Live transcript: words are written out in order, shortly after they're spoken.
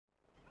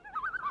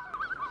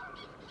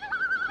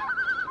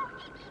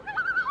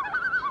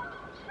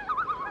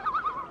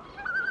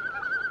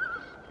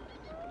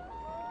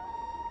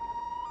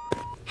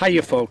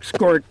Hiya folks,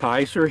 Gord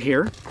Pyzer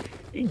here.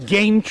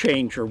 Game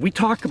changer. We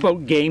talk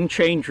about game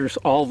changers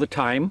all the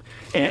time,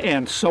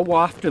 and so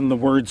often the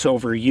word's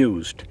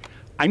overused.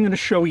 I'm going to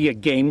show you a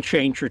game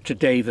changer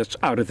today that's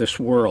out of this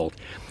world.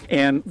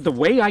 And the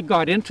way I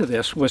got into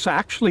this was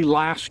actually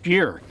last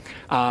year.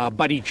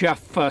 Buddy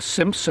Jeff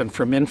Simpson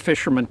from In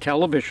Fisherman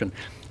Television.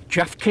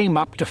 Jeff came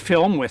up to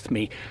film with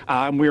me.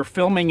 We were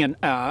filming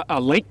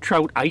a lake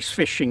trout ice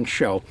fishing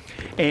show.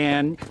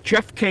 And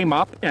Jeff came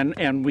up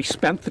and we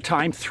spent the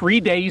time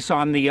 3 days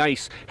on the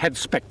ice, had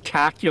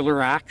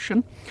spectacular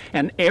action.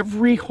 And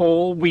every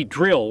hole we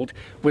drilled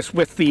was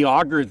with the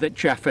auger that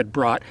Jeff had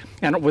brought.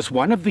 And it was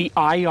one of the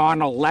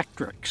ion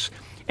electrics.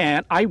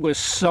 And I was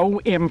so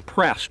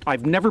impressed. I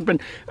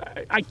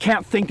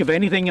can't think of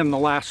anything in the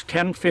last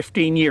 10,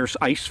 15 years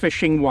ice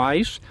fishing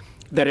wise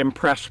that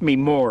impressed me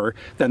more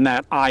than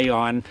that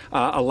ion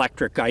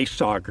electric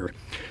ice auger.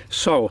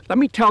 So let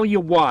me tell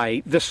you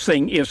why this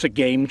thing is a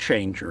game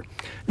changer.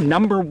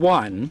 Number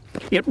one,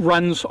 it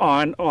runs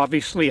on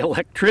obviously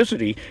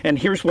electricity, and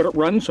here's what it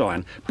runs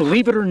on.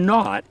 Believe it or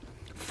not,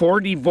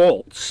 40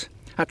 volts.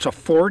 That's a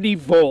 40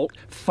 volt,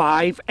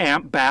 5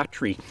 amp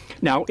battery.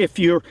 Now, if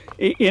you're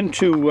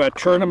into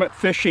tournament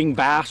fishing,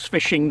 bass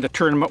fishing, the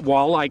tournament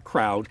walleye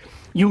crowd,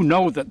 you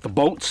know that the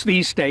boats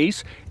these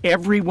days,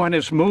 everyone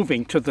is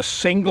moving to the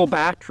single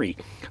battery,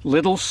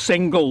 little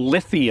single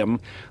lithium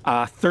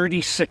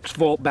 36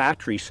 volt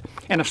batteries.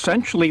 And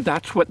essentially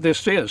that's what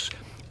this is.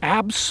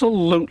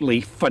 Absolutely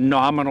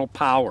phenomenal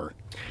power.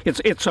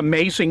 It's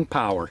amazing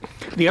power.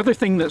 The other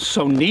thing that's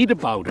so neat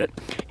about it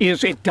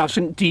is it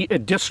doesn't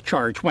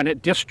discharge. When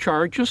it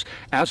discharges,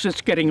 as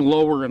it's getting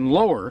lower and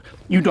lower,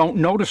 you don't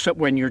notice it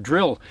when you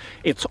drill.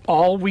 It's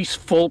always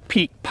full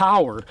peak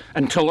power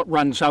until it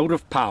runs out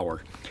of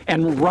power.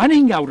 And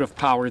running out of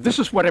power, this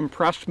is what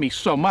impressed me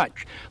so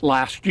much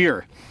last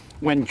year.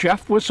 When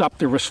Jeff was up,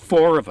 there was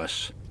 4 of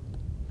us.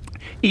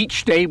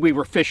 Each day we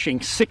were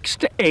fishing 6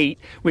 to 8.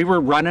 We were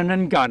running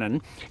and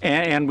gunning,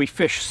 and we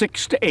fished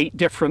 6 to 8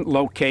 different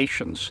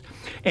locations.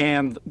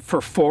 And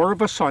for 4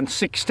 of us on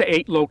 6 to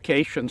 8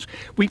 locations,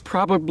 we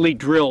probably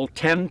drilled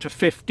 10 to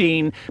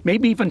 15,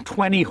 maybe even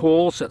 20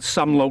 holes at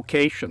some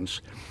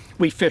locations.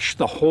 We fished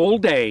the whole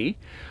day,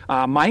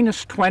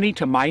 minus 20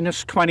 to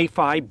minus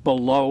 25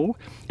 below,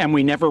 and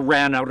we never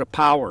ran out of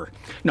power.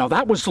 Now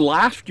that was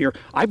last year.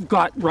 I've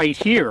got right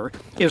here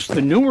is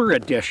the newer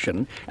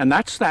edition, and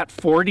that's that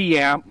 40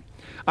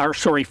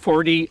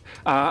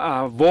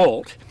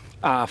 volt,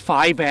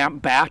 5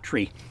 amp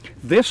battery.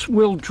 This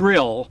will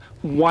drill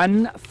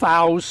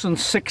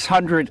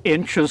 1,600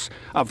 inches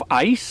of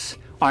ice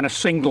on a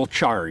single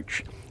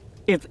charge.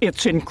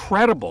 It's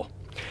incredible.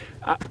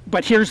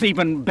 But here's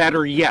even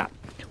better yet.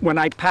 When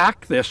I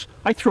pack this,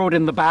 I throw it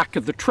in the back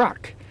of the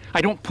truck.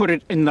 I don't put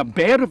it in the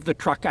bed of the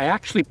truck, I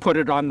actually put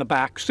it on the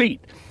back seat.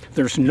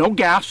 There's no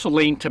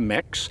gasoline to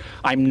mix.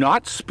 I'm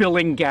not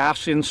spilling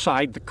gas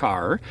inside the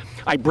car.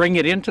 I bring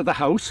it into the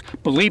house.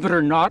 Believe it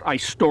or not, I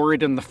store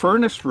it in the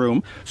furnace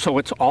room, so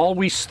it's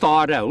always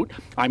thawed out.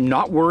 I'm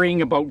not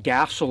worrying about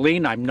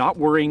gasoline. I'm not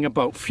worrying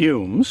about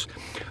fumes.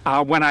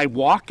 When I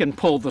walk and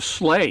pull the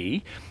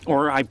sleigh,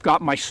 or I've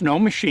got my snow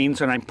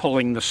machines and I'm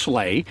pulling the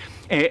sleigh,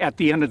 at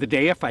the end of the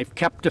day, if I've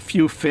kept a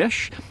few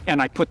fish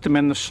and I put them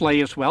in the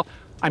sleigh as well,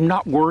 I'm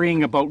not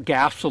worrying about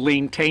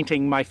gasoline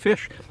tainting my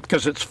fish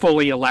because it's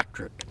fully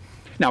electric.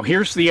 Now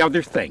here's the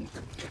other thing,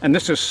 and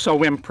this is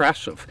so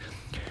impressive.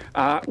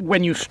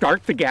 When you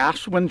start the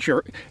gas ones,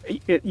 you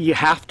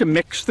have to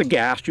mix the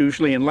gas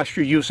usually, unless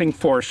you're using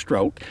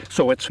 4-stroke.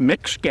 So it's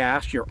mixed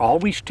gas. You're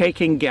always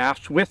taking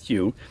gas with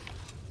you.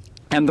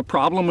 And the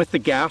problem with the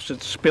gas,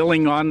 it's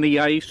spilling on the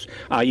ice.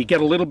 You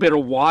get a little bit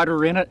of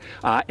water in it,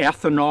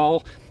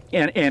 ethanol.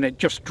 And it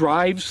just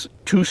drives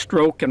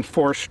 2-stroke and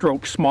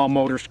 4-stroke small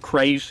motors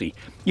crazy.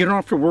 You don't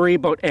have to worry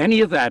about any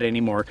of that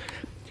anymore.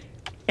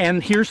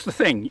 And here's the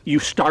thing, you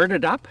start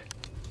it up.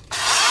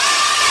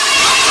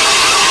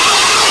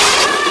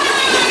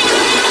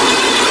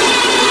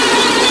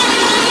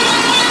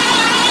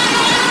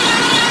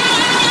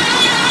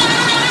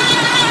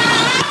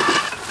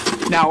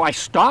 Now I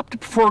stopped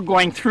before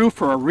going through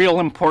for a real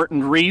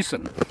important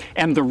reason.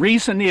 And the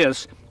reason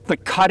is, the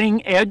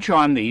cutting edge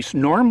on these,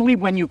 normally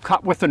when you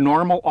cut with a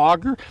normal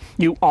auger,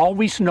 you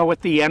always know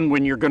at the end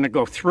when you're going to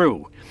go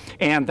through.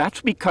 And that's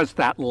because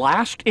that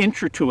last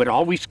inch or two, it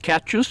always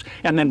catches,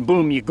 and then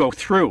boom, you go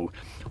through.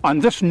 On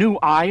this new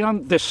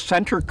ion, this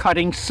center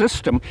cutting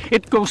system,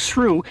 it goes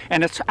through,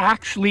 and it's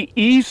actually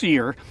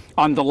easier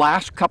on the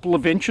last couple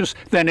of inches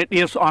than it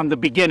is on the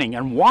beginning.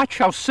 And watch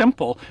how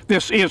simple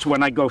this is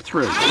when I go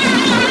through.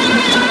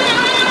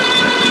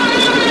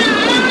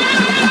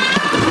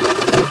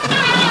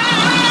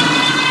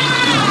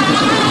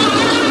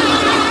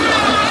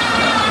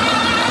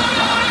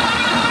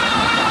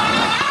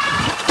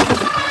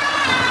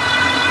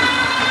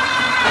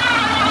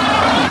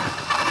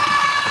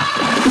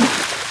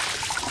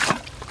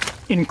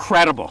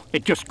 Incredible.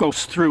 It just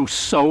goes through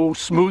so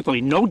smoothly,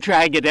 no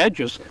jagged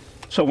edges.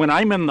 So when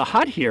I'm in the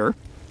hut here,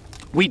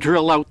 We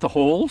drill out the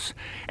holes,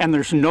 and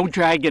there's no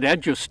jagged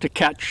edges to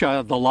catch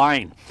the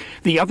line.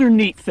 The other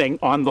neat thing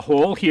on the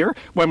hole here,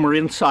 when we're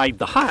inside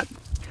the hut,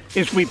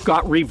 is we've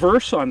got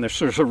reverse on this.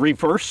 There's a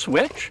reverse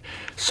switch.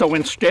 So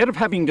instead of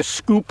having to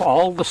scoop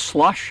all the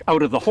slush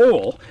out of the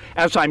hole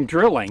as I'm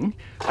drilling,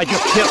 I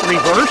just hit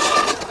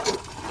reverse.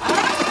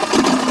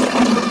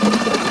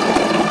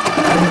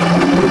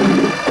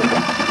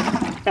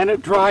 And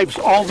it drives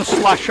all the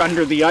slush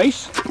under the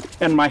ice,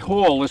 and my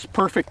hole is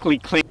perfectly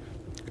clean.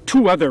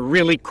 Two other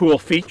really cool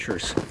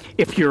features.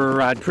 If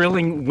you're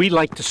drilling, we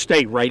like to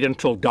stay right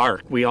until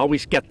dark. We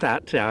always get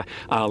that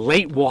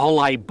late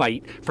walleye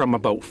bite from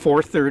about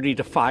 4:30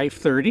 to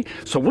 5:30.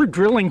 So we're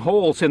drilling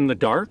holes in the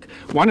dark.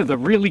 One of the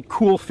really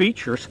cool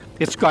features,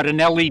 it's got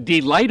an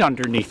LED light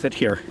underneath it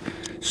here.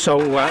 So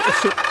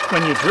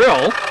when you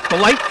drill, the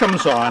light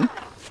comes on,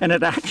 and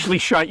it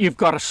actually you've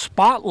got a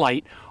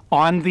spotlight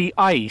on the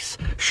ice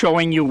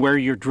showing you where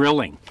you're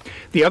drilling.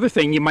 The other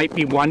thing you might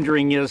be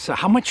wondering is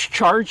how much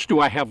charge do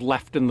I have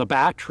left in the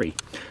battery?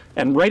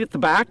 And right at the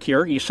back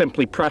here, you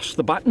simply press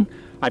the button.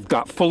 I've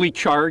got fully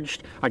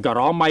charged. I got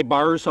all my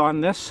bars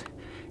on this.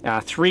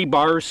 3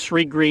 bars,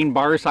 3 green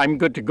bars. I'm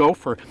good to go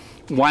for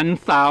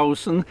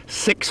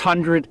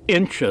 1,600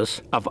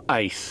 inches of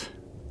ice.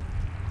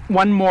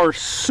 One more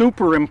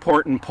super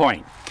important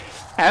point.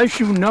 As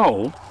you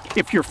know,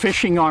 if you're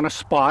fishing on a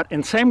spot,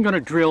 and say I'm going to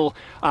drill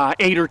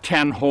 8 or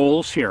 10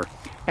 holes here,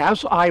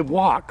 as I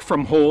walk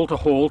from hole to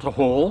hole to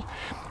hole,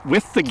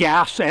 with the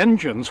gas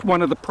engines,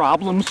 one of the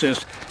problems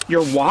is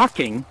you're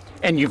walking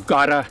and you've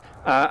got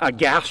a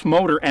gas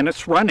motor and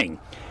it's running.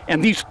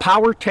 And these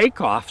power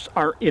takeoffs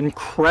are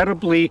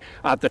incredibly,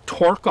 the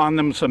torque on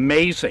them is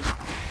amazing.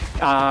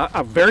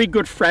 A very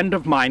good friend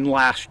of mine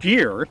last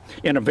year,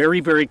 in a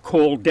very, very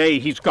cold day,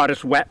 he's got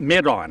his wet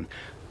mitt on.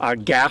 A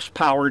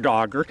gas-powered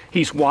auger.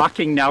 He's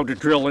walking now to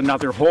drill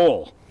another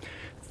hole.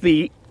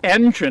 The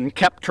engine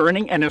kept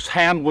turning and his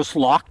hand was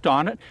locked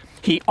on it.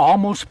 He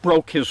almost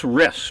broke his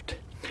wrist.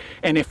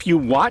 And if you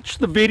watch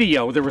the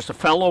video, there was a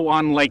fellow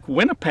on Lake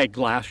Winnipeg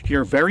last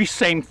year, very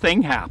same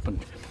thing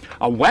happened.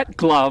 A wet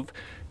glove,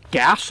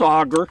 gas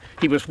auger,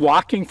 he was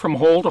walking from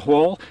hole to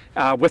hole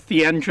with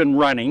the engine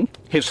running.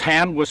 His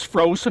hand was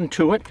frozen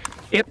to it.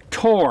 It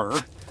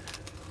tore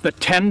the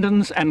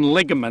tendons and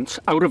ligaments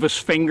out of his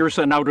fingers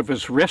and out of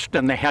his wrist,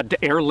 and they had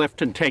to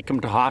airlift and take him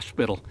to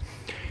hospital.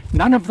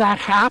 None of that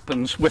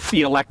happens with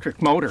the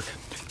electric motor.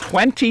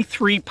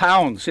 23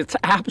 pounds, it's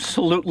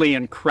absolutely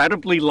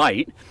incredibly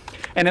light,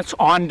 and it's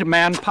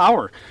on-demand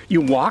power. You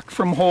walk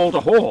from hole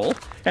to hole,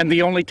 and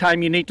the only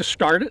time you need to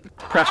start it,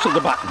 press of the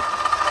button.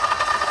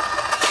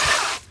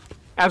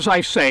 As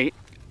I say,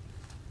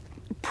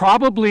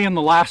 probably in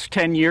the last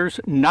 10 years,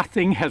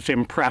 nothing has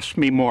impressed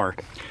me more.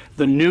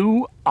 The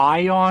new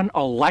ion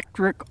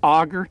electric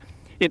auger,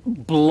 it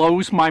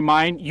blows my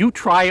mind. You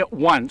try it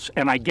once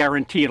and I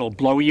guarantee it'll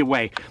blow you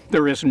away.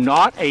 There is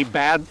not a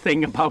bad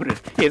thing about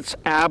it. It's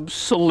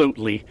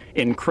absolutely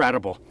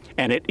incredible,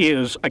 and it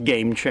is a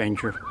game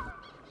changer.